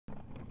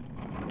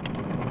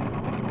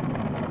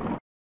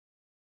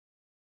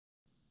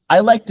I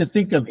like to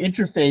think of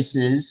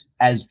interfaces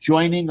as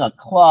joining a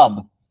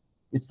club.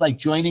 It's like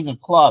joining a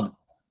club.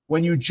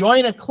 When you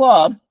join a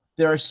club,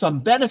 there are some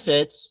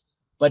benefits,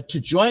 but to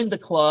join the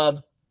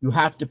club, you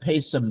have to pay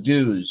some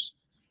dues.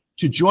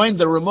 To join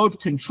the remote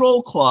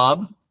control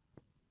club,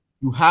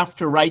 you have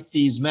to write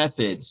these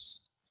methods.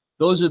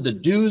 Those are the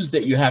dues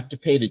that you have to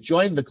pay to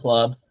join the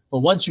club. But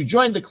once you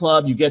join the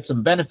club, you get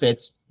some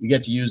benefits. You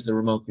get to use the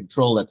remote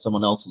control that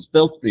someone else has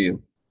built for you.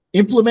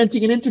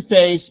 Implementing an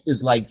interface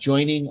is like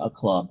joining a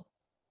club.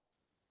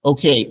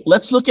 Okay,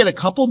 let's look at a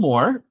couple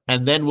more,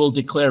 and then we'll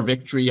declare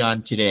victory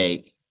on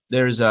today.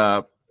 There's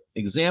a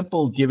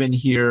example given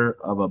here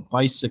of a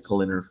bicycle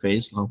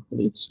interface.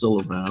 Hopefully it's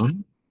still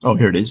around. Oh,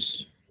 here it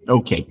is.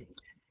 Okay,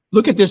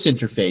 look at this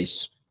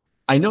interface.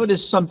 I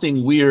noticed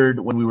something weird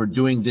when we were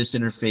doing this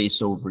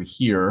interface over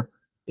here.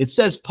 It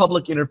says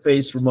public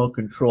interface remote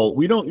control.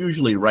 We don't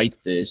usually write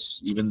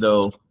this, even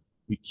though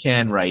we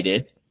can write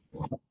it.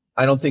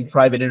 I don't think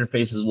private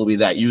interfaces will be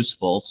that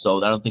useful,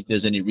 so I don't think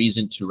there's any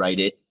reason to write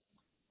it.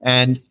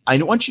 And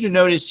I want you to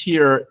notice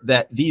here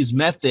that these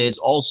methods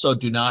also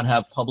do not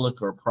have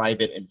public or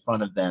private in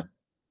front of them.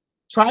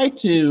 Try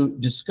to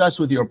discuss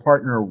with your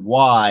partner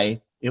why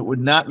it would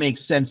not make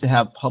sense to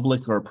have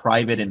public or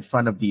private in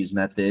front of these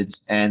methods.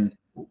 And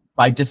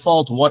by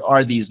default, what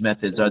are these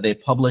methods? Are they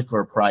public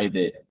or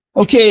private?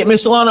 Okay,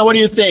 Miss Alana, what do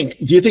you think?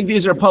 Do you think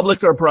these are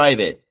public or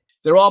private?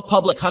 They're all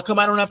public. How come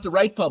I don't have to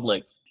write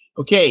public?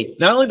 Okay,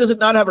 not only does it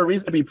not have a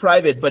reason to be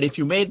private, but if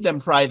you made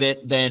them private,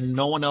 then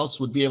no one else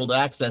would be able to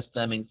access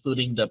them,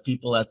 including the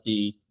people at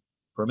the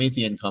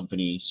Promethean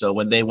company. So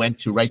when they went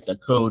to write the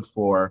code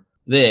for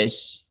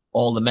this,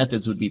 all the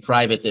methods would be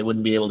private. They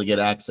wouldn't be able to get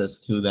access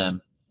to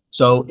them.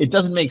 So it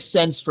doesn't make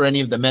sense for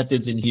any of the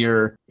methods in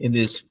here in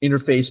this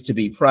interface to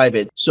be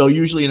private. So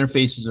usually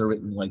interfaces are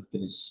written like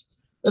this.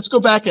 Let's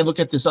go back and look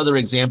at this other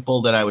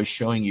example that I was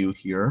showing you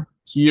here.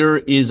 Here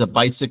is a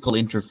bicycle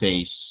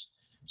interface.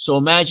 So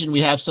imagine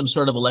we have some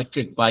sort of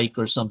electric bike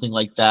or something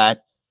like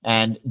that,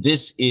 and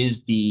this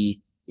is the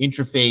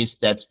interface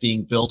that's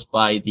being built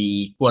by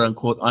the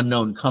quote-unquote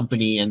unknown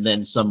company, and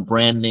then some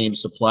brand name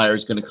supplier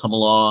is going to come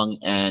along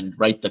and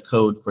write the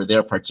code for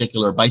their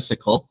particular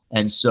bicycle.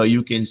 And so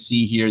you can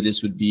see here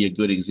this would be a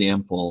good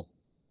example.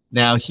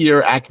 Now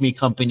here Acme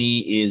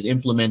Company is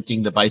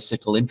implementing the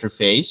bicycle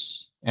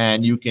interface,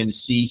 and you can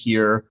see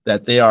here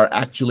that they are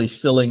actually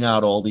filling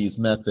out all these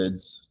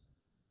methods.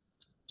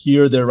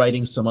 Here they're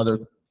writing some other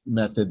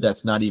method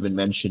that's not even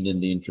mentioned in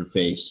the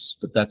interface,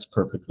 but that's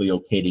perfectly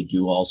okay to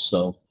do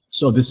also.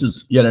 So this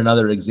is yet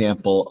another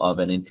example of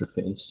an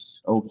interface.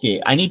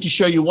 Okay, I need to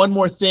show you one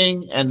more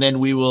thing, and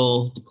then we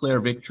will declare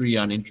victory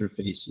on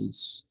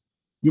interfaces.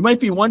 You might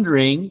be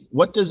wondering,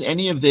 what does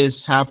any of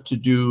this have to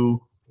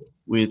do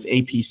with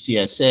AP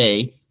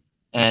CSA?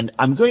 And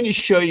I'm going to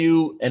show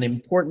you an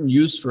important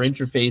use for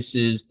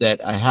interfaces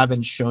that I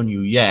haven't shown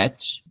you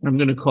yet. I'm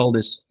going to call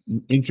this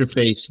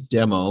interface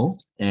demo.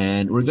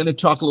 And we're going to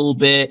talk a little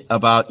bit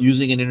about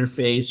using an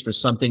interface for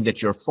something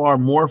that you're far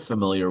more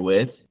familiar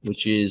with,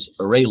 which is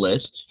array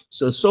list.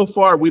 So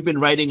far we've been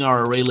writing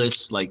our array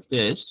lists like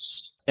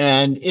this,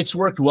 and it's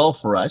worked well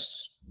for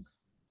us.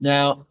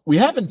 Now, we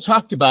haven't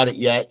talked about it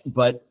yet,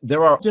 but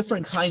there are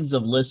different kinds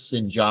of lists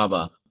in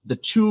Java. The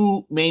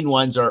two main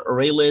ones are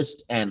array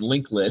list and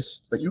linked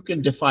list, but you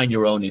can define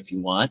your own if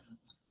you want.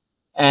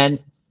 And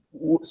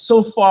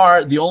so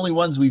far, the only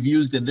ones we've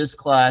used in this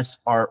class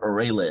are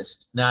array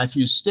list. Now, if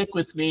you stick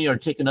with me or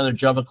take another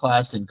Java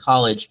class in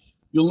college,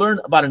 you'll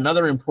learn about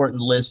another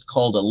important list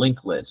called a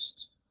linked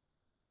list.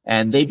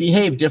 And they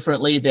behave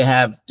differently. They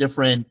have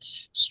different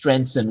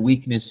strengths and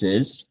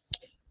weaknesses.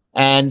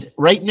 And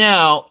right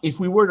now, if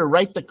we were to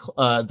write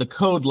the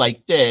code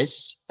like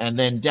this, and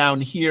then down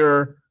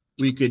here,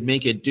 we could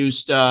make it do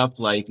stuff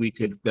like we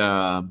could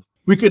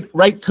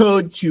write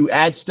code to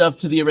add stuff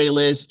to the array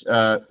list,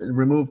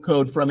 remove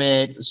code from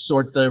it,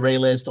 sort the array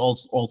list,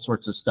 all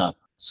sorts of stuff.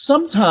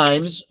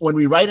 Sometimes when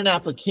we write an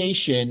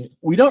application,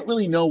 we don't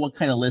really know what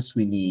kind of list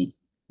we need.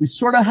 We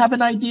sort of have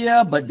an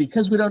idea, but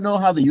because we don't know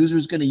how the user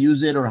is going to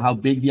use it or how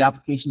big the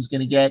application is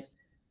going to get,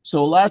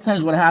 so a lot of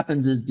times what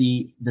happens is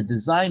the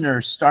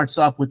designer starts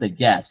off with a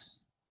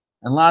guess.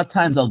 And a lot of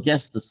times they'll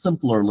guess the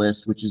simpler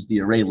list, which is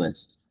the array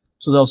list.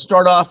 So they'll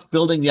start off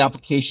building the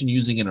application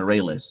using an array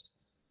list.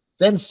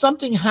 Then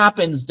something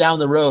happens down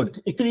the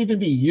road. It could even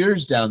be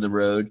years down the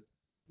road.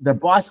 The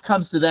boss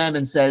comes to them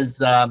and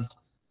says,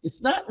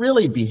 it's not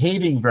really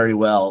behaving very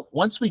well.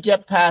 Once we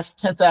get past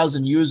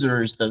 10,000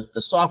 users, the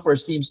software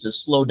seems to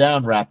slow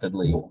down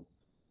rapidly.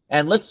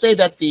 And let's say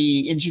that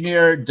the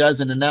engineer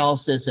does an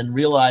analysis and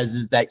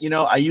realizes that, you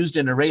know, I used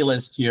an array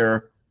list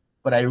here,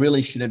 but I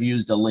really should have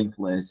used a linked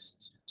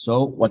list.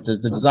 So what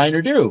does the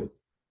designer do?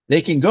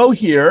 They can go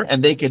here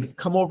and they can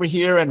come over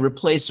here and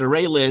replace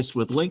array list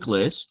with linked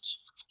list.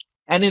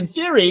 And in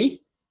theory,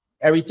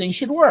 everything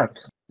should work.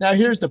 Now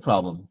here's the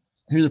problem.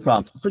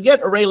 Forget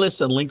array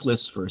lists and linked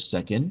lists for a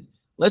second.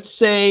 Let's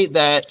say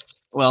that,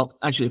 well,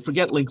 actually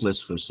forget linked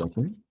lists for a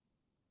second.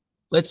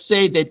 Let's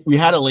say that we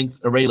had a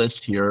array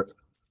list here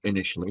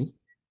initially.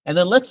 And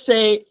then let's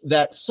say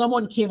that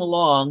someone came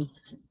along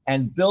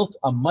and built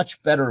a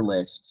much better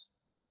list.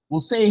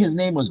 We'll say his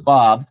name was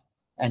Bob,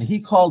 and he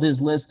called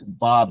his list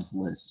Bob's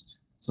list.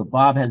 So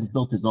Bob has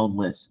built his own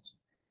list.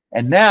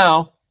 And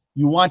now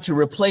you want to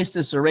replace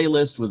this array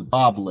list with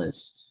Bob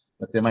list.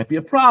 But there might be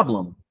a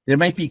problem. There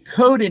might be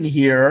code in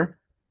here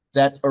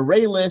that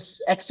array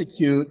lists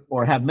execute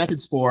or have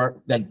methods for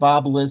that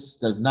Bob lists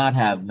does not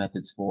have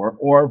methods for,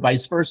 or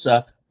vice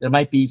versa. There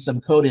might be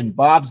some code in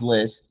Bob's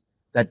list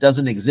that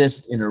doesn't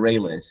exist in array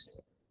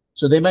list.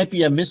 So there might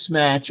be a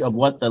mismatch of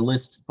what the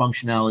list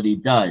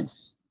functionality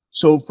does.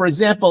 So for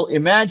example,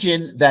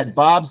 imagine that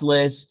Bob's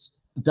list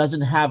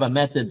doesn't have a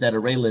method that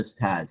array list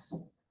has.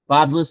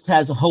 Bob's list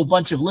has a whole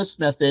bunch of list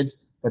methods,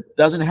 but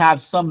doesn't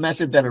have some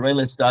method that array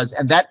list does,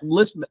 and that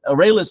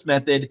array list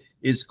method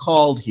is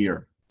called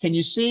here. Can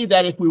you see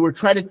that if we were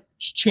trying to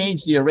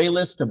change the array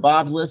list to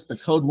Bob's list, the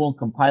code won't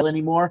compile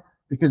anymore?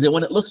 Because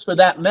when it looks for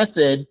that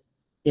method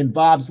in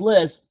Bob's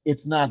list,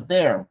 it's not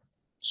there.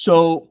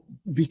 So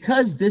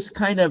because this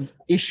kind of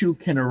issue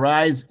can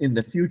arise in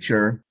the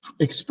future,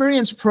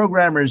 experienced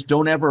programmers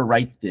don't ever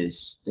write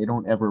this. They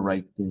don't ever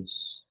write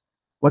this.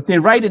 What they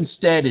write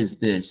instead is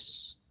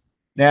this.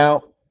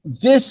 Now,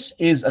 this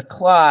is a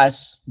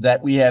class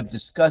that we have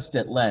discussed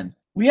at length.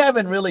 We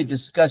haven't really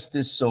discussed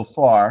this so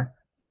far,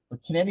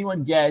 but can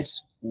anyone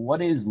guess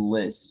what is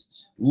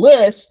list?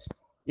 List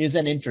is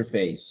an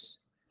interface.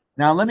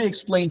 Now, let me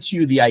explain to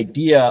you the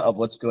idea of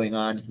what's going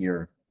on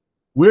here.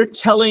 We're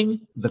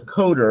telling the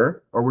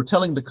coder, or we're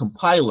telling the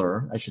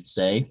compiler, I should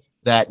say,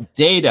 that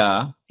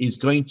data is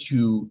going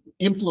to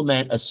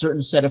implement a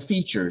certain set of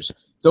features.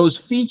 Those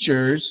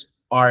features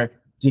are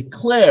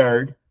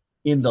declared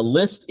in the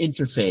list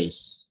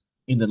interface.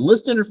 In the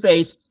list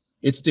interface,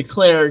 it's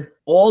declared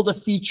all the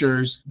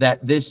features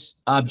that this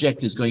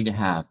object is going to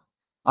have.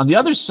 On the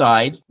other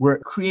side, we're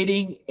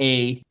creating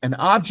an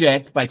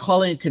object by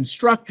calling a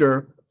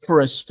constructor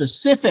for a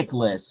specific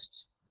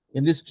list,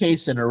 in this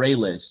case, an array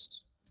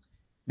list.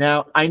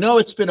 Now, I know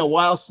it's been a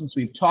while since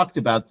we've talked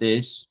about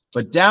this,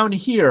 but down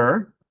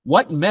here,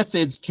 what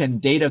methods can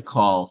data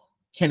call?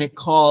 Can it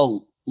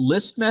call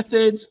list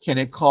methods? Can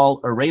it call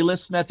array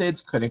list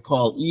methods? Can it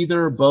call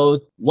either,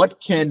 both?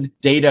 What can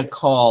data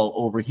call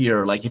over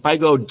here? Like if I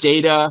go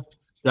data.foo,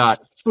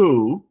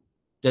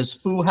 does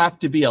foo have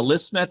to be a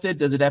list method?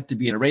 Does it have to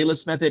be an array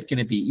list method? Can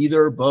it be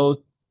either, both?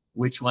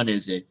 Which one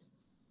is it?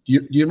 Do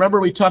you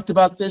remember we talked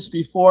about this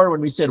before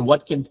when we said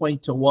what can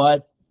point to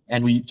what?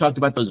 And we talked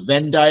about those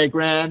Venn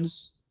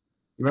diagrams.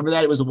 You remember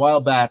that? It was a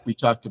while back we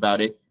talked about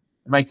it.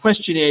 And my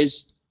question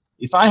is,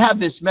 if I have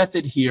this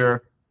method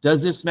here,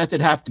 does this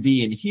method have to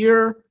be in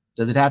here?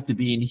 Does it have to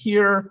be in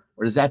here?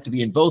 Or does it have to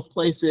be in both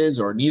places,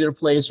 or neither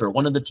place, or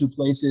one of the two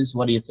places?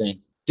 What do you think?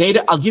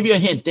 Data, I'll give you a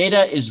hint.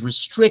 Data is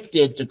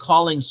restricted to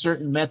calling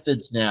certain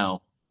methods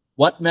now.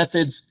 What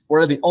methods? What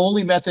are the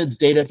only methods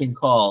data can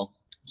call?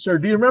 Sir,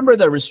 do you remember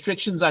the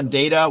restrictions on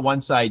data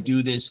once I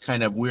do this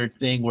kind of weird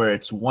thing where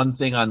it's one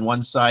thing on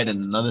one side and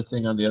another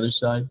thing on the other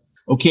side?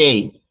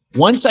 Okay,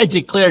 once I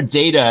declare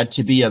data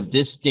to be of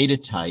this data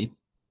type,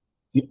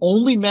 the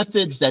only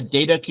methods that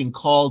data can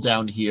call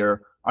down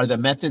here are the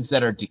methods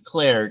that are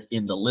declared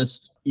in the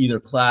list, either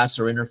class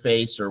or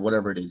interface or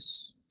whatever it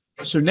is.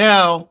 So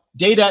now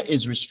data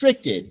is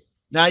restricted.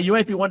 Now you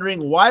might be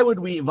wondering, why would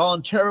we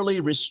voluntarily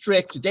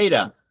restrict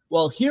data?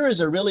 Well, here is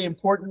a really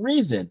important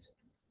reason.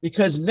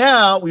 Because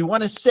now we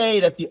want to say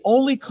that the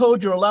only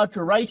code you're allowed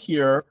to write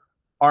here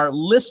are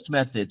list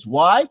methods.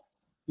 Why?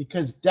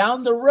 Because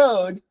down the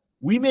road,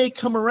 we may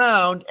come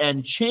around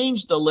and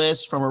change the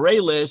list from array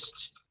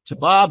list to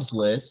Bob's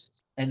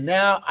list. And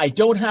now I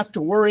don't have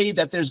to worry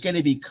that there's going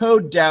to be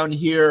code down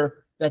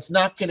here that's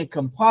not going to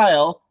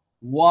compile.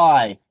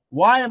 Why?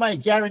 Why am I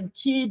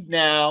guaranteed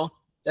now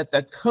that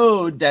the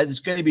code that is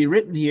going to be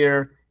written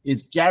here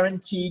is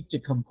guaranteed to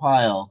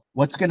compile?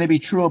 What's going to be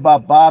true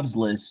about Bob's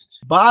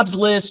list? Bob's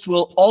list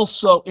will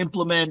also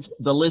implement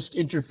the list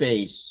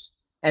interface.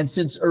 And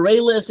since array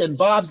list and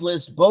Bob's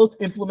list both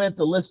implement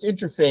the list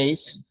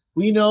interface,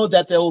 we know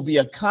that there will be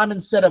a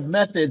common set of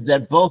methods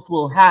that both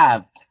will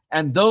have.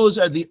 And those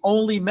are the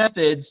only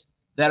methods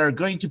that are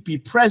going to be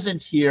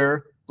present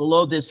here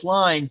below this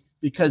line,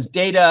 because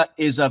data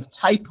is of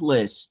type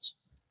list.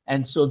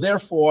 And so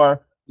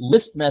therefore,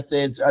 list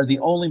methods are the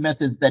only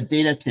methods that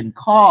data can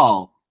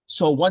call.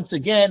 So once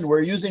again,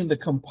 we're using the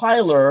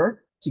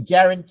compiler to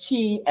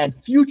guarantee and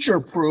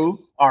future-proof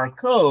our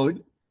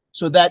code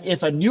so that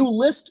if a new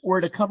list were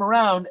to come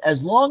around,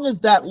 as long as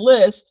that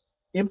list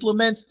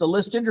implements the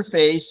list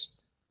interface,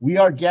 we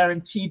are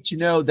guaranteed to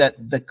know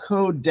that the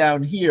code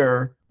down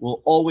here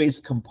will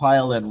always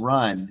compile and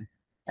run.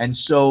 And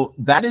so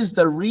that is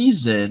the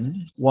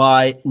reason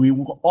why we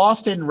will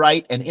often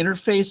write an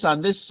interface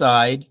on this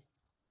side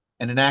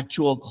and an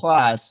actual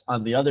class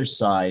on the other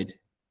side.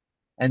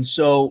 And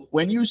so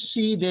when you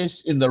see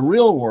this in the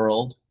real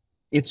world,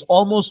 it's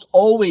almost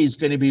always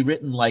going to be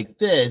written like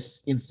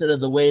this instead of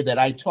the way that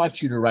I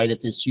taught you to write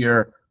it this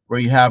year, where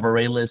you have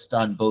array list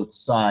on both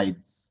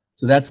sides.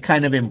 So that's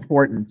kind of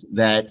important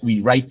that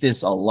we write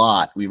this a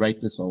lot. We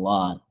write this a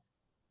lot.